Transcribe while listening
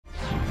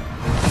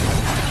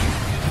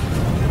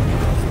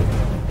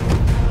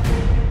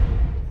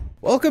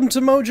Welcome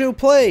to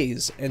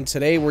MojoPlays, and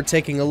today we're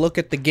taking a look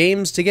at the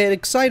games to get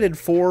excited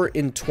for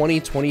in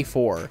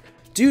 2024.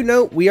 Do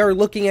note, we are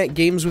looking at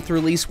games with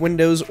release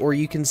windows or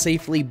you can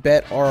safely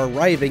bet are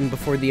arriving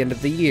before the end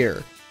of the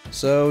year.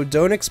 So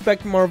don't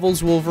expect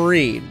Marvel's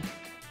Wolverine.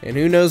 And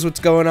who knows what's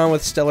going on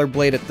with Stellar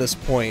Blade at this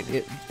point.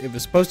 It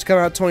was supposed to come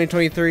out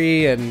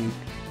 2023 and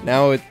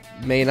now it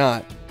may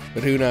not,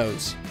 but who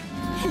knows.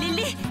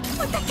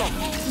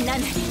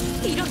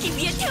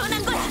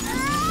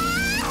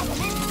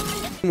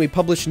 We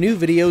publish new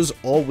videos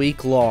all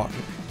week long,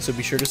 so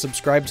be sure to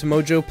subscribe to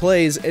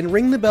MojoPlays and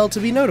ring the bell to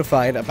be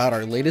notified about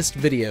our latest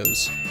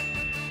videos.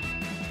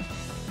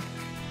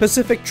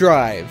 Pacific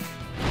Drive.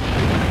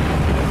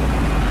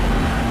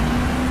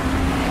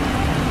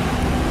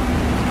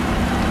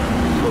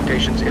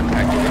 Locations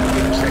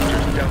impacted in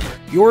sectors down.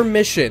 Your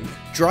mission: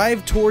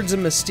 drive towards a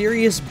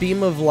mysterious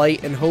beam of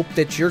light and hope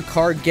that your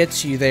car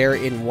gets you there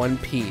in one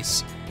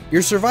piece.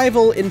 Your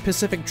survival in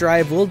Pacific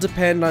Drive will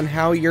depend on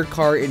how your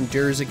car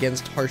endures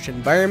against harsh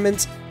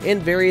environments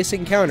and various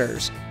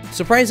encounters.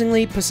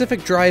 Surprisingly,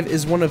 Pacific Drive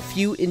is one of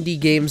few indie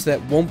games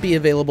that won't be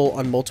available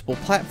on multiple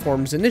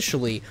platforms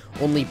initially,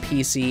 only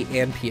PC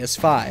and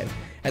PS5.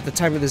 At the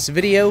time of this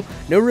video,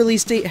 no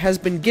release date has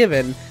been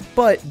given,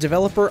 but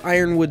developer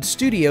Ironwood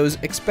Studios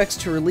expects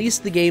to release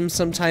the game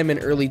sometime in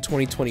early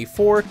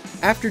 2024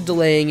 after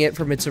delaying it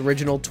from its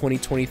original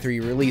 2023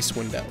 release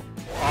window.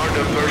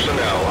 ARDA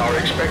personnel are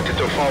expected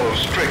to follow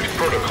strict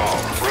protocol.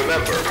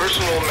 Remember,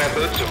 personal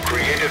methods of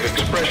creative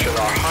expression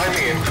are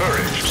highly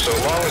encouraged so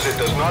long as it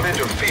does not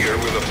interfere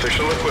with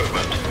official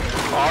equipment.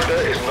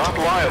 ARDA is not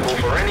liable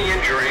for any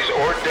injuries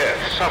or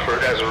deaths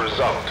suffered as a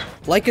result.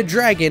 Like a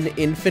Dragon,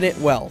 Infinite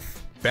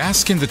Wealth.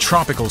 Bask in the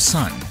tropical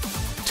sun,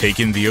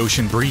 take in the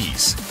ocean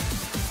breeze,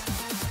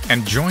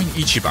 and join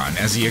Ichiban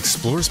as he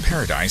explores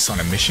paradise on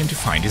a mission to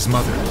find his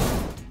mother.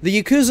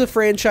 The Yakuza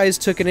franchise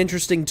took an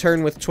interesting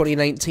turn with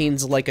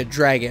 2019's Like a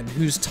Dragon,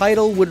 whose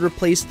title would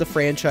replace the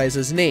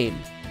franchise's name.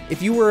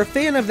 If you were a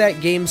fan of that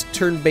game's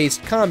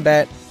turn-based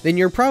combat, then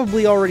you're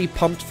probably already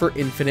pumped for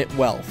Infinite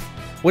Wealth.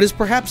 What is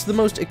perhaps the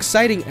most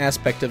exciting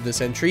aspect of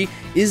this entry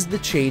is the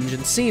change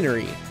in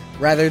scenery.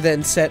 Rather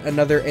than set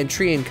another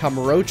entry in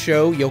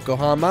Kamurocho,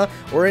 Yokohama,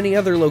 or any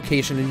other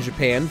location in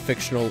Japan,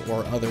 fictional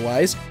or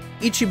otherwise,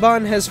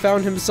 Ichiban has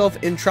found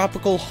himself in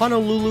tropical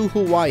Honolulu,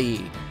 Hawaii.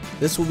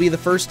 This will be the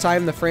first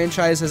time the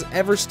franchise has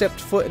ever stepped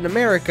foot in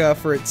America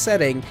for its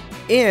setting,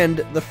 and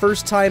the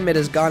first time it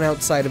has gone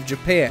outside of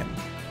Japan.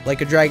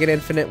 Like a Dragon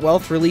Infinite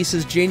Wealth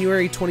releases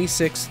January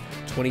 26,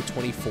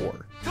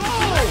 2024.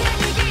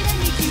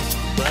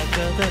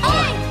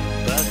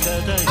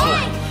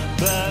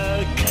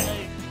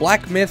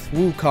 Black Myth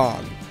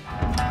Wukong.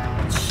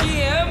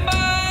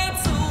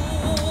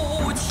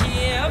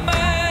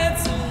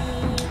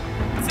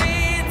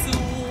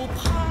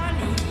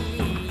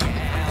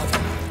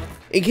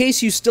 In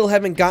case you still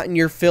haven't gotten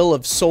your fill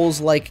of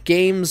Souls-like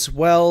games,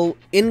 well,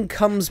 in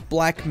comes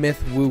Black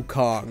Myth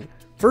Wukong.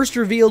 First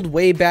revealed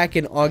way back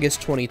in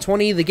August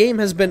 2020, the game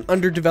has been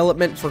under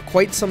development for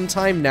quite some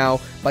time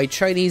now by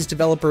Chinese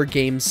developer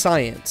Game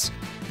Science.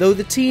 Though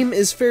the team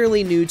is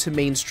fairly new to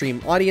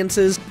mainstream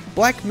audiences,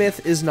 Black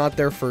Myth is not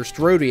their first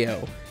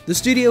rodeo. The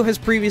studio has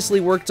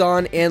previously worked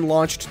on and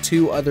launched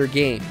two other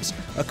games,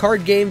 a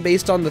card game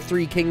based on the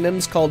Three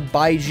Kingdoms called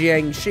Bai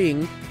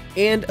Jiangxing,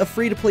 and a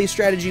free-to-play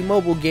strategy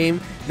mobile game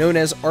known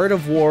as Art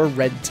of War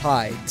Red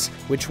Tides,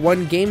 which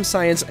won Game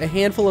Science a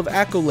handful of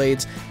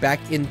accolades back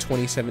in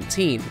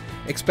 2017.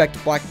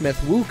 Expect Black Myth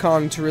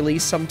Wukong to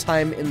release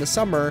sometime in the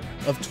summer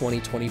of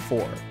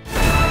 2024.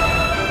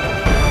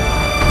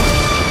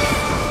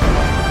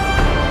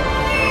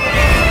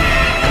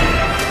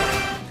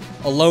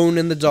 Alone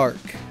in the Dark.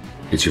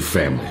 It's your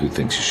family who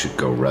thinks you should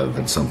go rather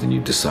than something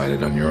you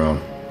decided on your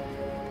own.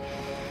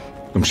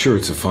 I'm sure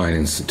it's a fine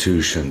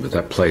institution, but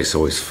that place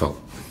always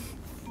felt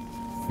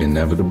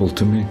inevitable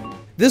to me.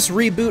 This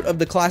reboot of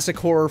the classic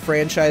horror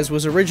franchise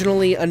was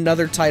originally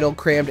another title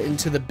crammed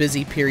into the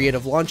busy period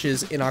of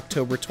launches in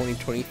October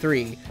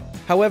 2023.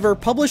 However,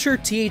 publisher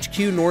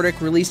THQ Nordic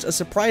released a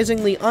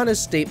surprisingly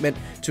honest statement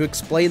to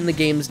explain the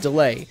game's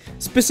delay,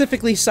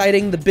 specifically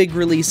citing the big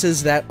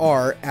releases that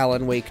are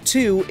Alan Wake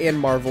 2 and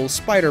Marvel's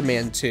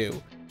Spider-Man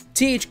 2.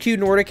 THQ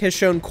Nordic has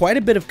shown quite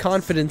a bit of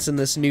confidence in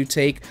this new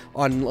take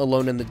on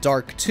Alone in the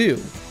Dark 2.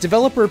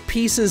 Developer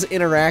Pieces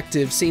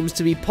Interactive seems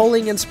to be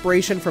pulling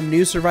inspiration from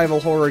new survival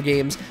horror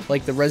games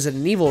like the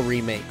Resident Evil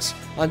remakes.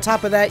 On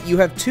top of that, you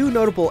have two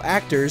notable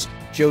actors,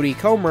 Jodie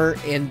Comer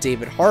and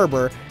David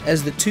Harbour,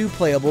 as the two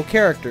playable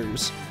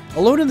characters.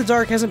 Alone in the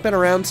Dark hasn't been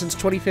around since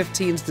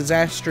 2015's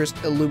disastrous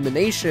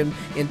Illumination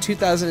and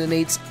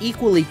 2008's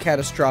equally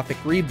catastrophic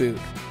reboot.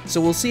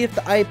 So we'll see if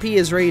the IP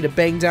is ready to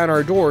bang down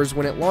our doors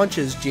when it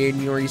launches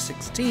January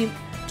 16th,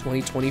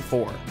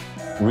 2024.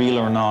 Real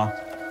or not,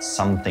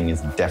 something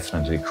is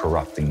definitely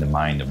corrupting the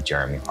mind of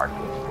Jeremy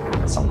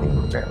Hartman.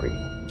 Something very,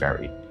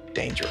 very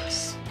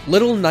dangerous.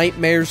 Little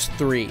Nightmares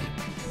 3.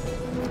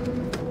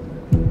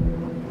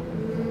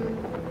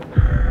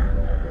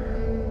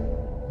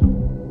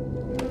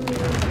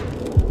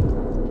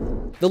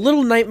 The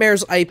Little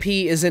Nightmares IP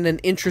is in an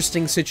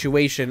interesting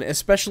situation,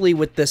 especially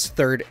with this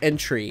third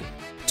entry.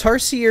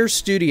 Tarsier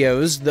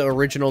Studios, the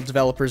original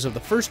developers of the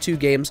first two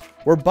games,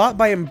 were bought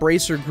by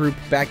Embracer Group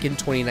back in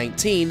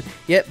 2019,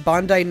 yet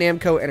Bandai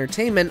Namco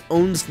Entertainment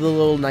owns the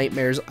Little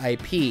Nightmares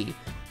IP.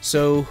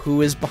 So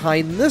who is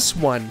behind this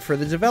one for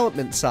the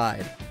development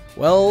side?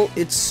 Well,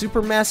 it's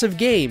Supermassive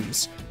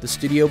Games, the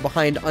studio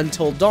behind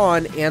Until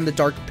Dawn and the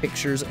Dark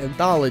Pictures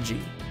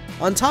anthology.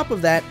 On top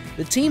of that,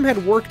 the team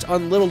had worked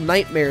on Little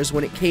Nightmares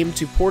when it came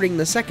to porting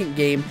the second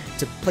game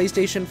to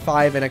PlayStation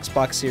 5 and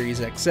Xbox Series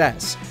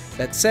XS.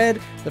 That said,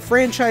 the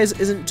franchise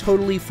isn't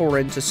totally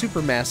foreign to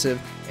Supermassive,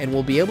 and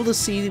we'll be able to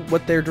see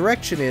what their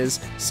direction is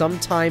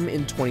sometime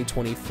in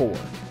 2024.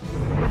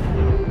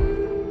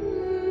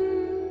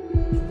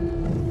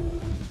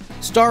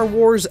 Star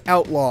Wars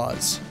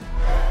Outlaws.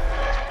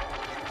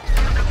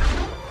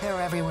 They're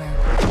everywhere.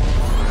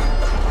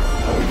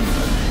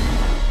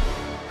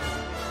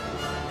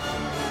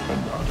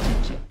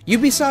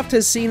 Ubisoft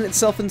has seen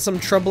itself in some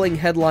troubling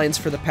headlines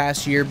for the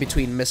past year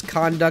between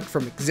misconduct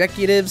from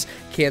executives,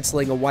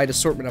 canceling a wide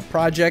assortment of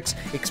projects,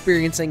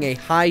 experiencing a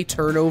high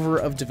turnover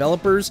of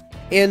developers,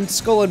 and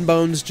Skull and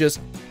Bones just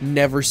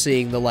never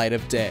seeing the light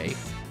of day.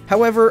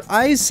 However,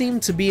 eyes seem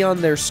to be on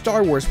their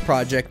Star Wars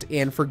project,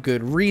 and for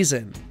good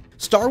reason.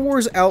 Star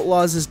Wars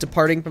Outlaws is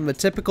departing from the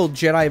typical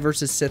Jedi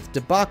vs. Sith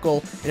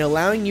debacle and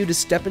allowing you to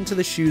step into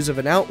the shoes of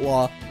an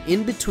outlaw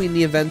in between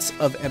the events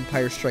of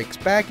Empire Strikes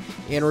Back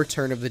and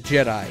Return of the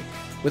Jedi.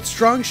 With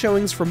strong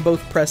showings from both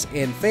press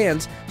and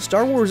fans,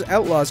 Star Wars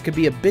Outlaws could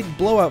be a big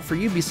blowout for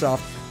Ubisoft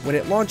when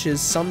it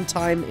launches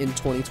sometime in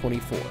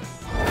 2024.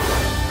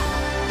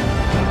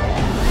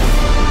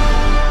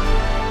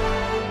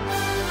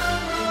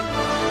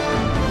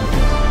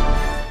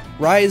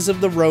 Rise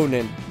of the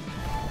Ronin.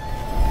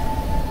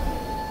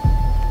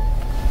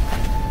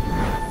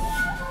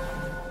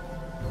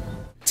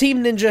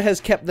 Team Ninja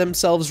has kept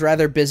themselves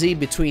rather busy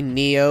between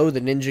Neo,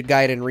 the Ninja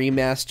Gaiden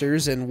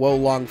remasters, and Wo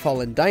Long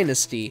Fallen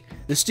Dynasty.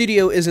 The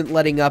studio isn't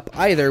letting up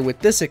either with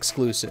this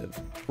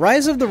exclusive.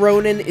 Rise of the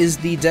Ronin is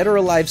the Dead or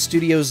Alive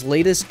studio's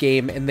latest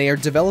game, and they are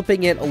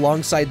developing it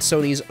alongside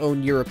Sony's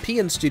own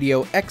European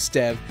studio,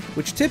 XDev,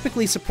 which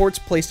typically supports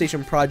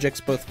PlayStation projects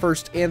both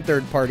first and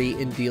third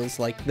party in deals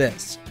like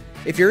this.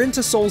 If you're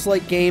into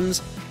Souls-like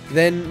games,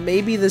 then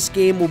maybe this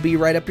game will be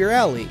right up your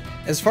alley.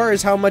 As far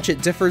as how much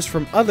it differs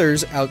from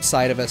others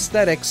outside of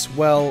aesthetics,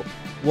 well,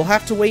 we'll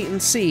have to wait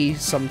and see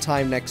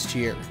sometime next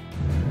year.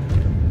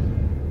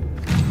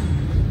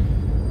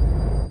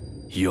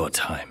 Your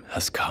time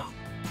has come.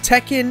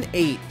 Tekken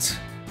 8.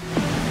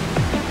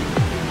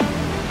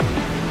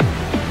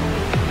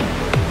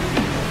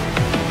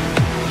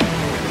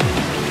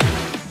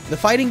 The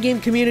fighting game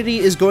community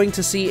is going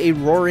to see a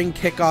roaring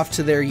kickoff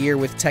to their year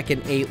with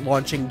Tekken 8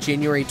 launching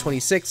January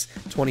 26,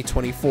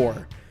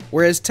 2024.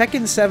 Whereas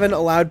Tekken 7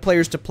 allowed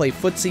players to play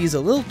footsies a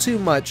little too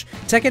much,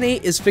 Tekken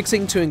 8 is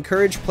fixing to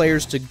encourage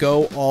players to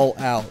go all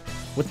out.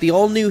 With the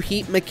all-new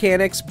heat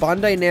mechanics,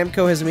 Bandai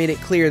Namco has made it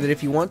clear that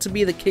if you want to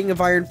be the King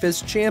of Iron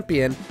Fist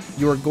champion,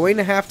 you are going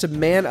to have to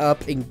man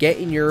up and get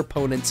in your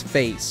opponent's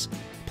face.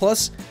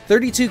 Plus,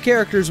 32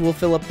 characters will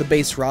fill up the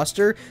base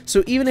roster,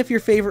 so even if your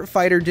favorite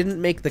fighter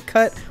didn't make the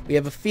cut, we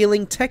have a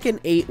feeling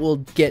Tekken 8 will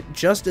get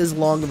just as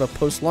long of a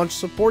post-launch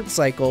support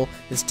cycle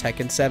as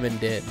Tekken 7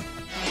 did.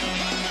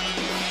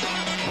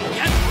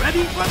 Get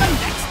ready for the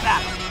next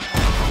battle!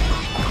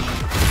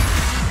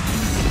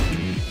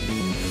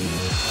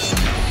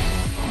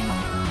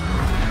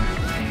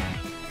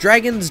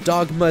 Dragon's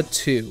Dogma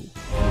 2.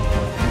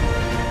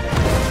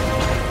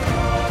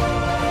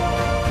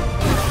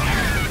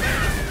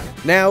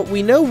 Now,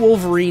 we know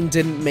Wolverine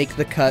didn't make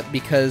the cut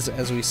because,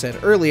 as we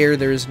said earlier,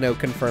 there is no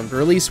confirmed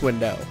release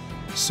window.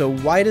 So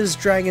why does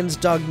Dragon's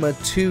Dogma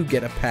 2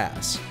 get a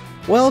pass?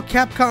 Well,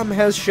 Capcom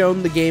has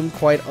shown the game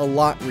quite a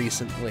lot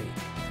recently.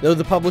 Though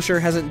the publisher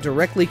hasn't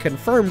directly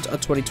confirmed a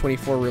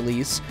 2024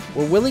 release,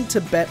 we're willing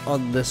to bet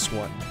on this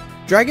one.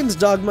 Dragon's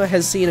Dogma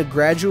has seen a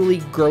gradually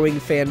growing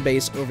fan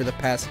base over the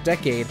past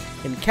decade,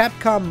 and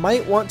Capcom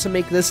might want to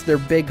make this their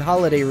big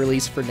holiday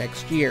release for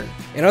next year.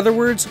 In other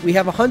words, we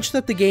have a hunch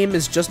that the game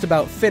is just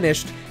about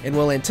finished, and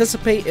we'll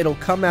anticipate it'll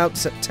come out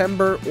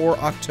September or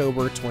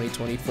October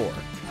 2024.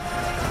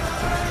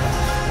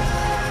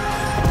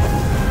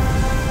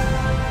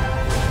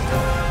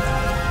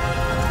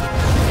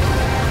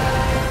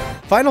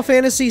 Final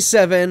Fantasy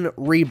VII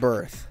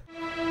Rebirth.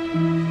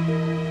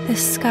 The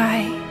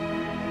sky,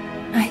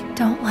 I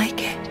don't like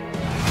it.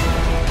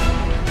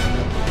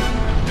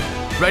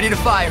 Ready to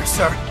fire,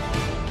 sir.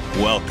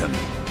 Welcome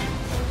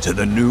to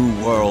the New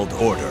World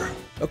Order.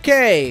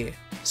 Okay,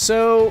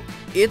 so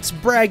it's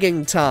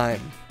bragging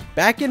time.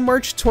 Back in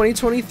March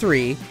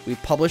 2023, we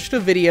published a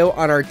video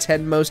on our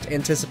 10 most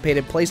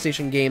anticipated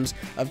PlayStation games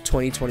of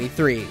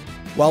 2023.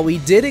 While we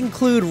did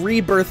include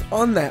Rebirth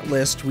on that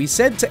list, we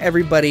said to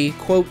everybody,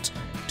 quote,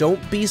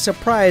 "Don't be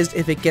surprised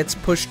if it gets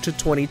pushed to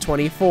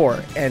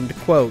 2024, end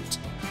quote.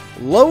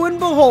 Lo and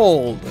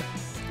behold,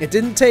 it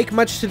didn't take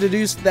much to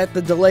deduce that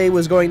the delay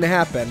was going to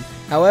happen,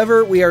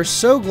 However, we are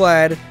so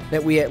glad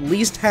that we at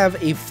least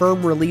have a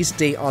firm release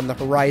date on the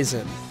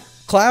horizon.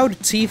 Cloud,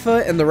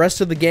 Tifa, and the rest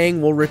of the gang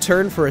will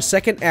return for a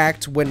second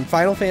act when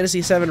Final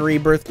Fantasy VII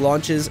Rebirth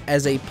launches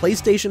as a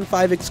PlayStation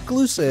 5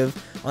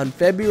 exclusive on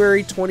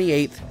February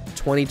 28th,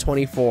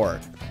 2024.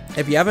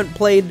 If you haven't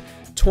played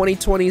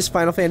 2020's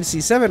Final Fantasy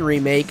VII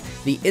Remake,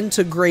 the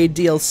Intergrade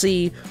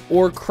DLC,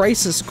 or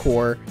Crisis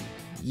Core,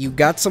 you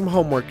got some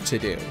homework to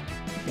do.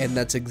 And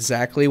that's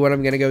exactly what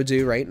I'm gonna go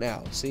do right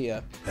now. See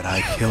ya. That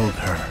I killed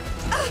her.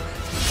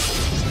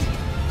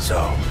 So,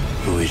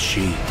 who is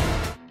she?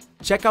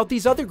 Check out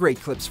these other great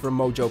clips from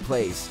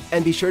MojoPlays,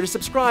 and be sure to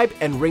subscribe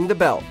and ring the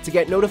bell to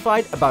get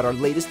notified about our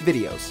latest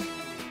videos.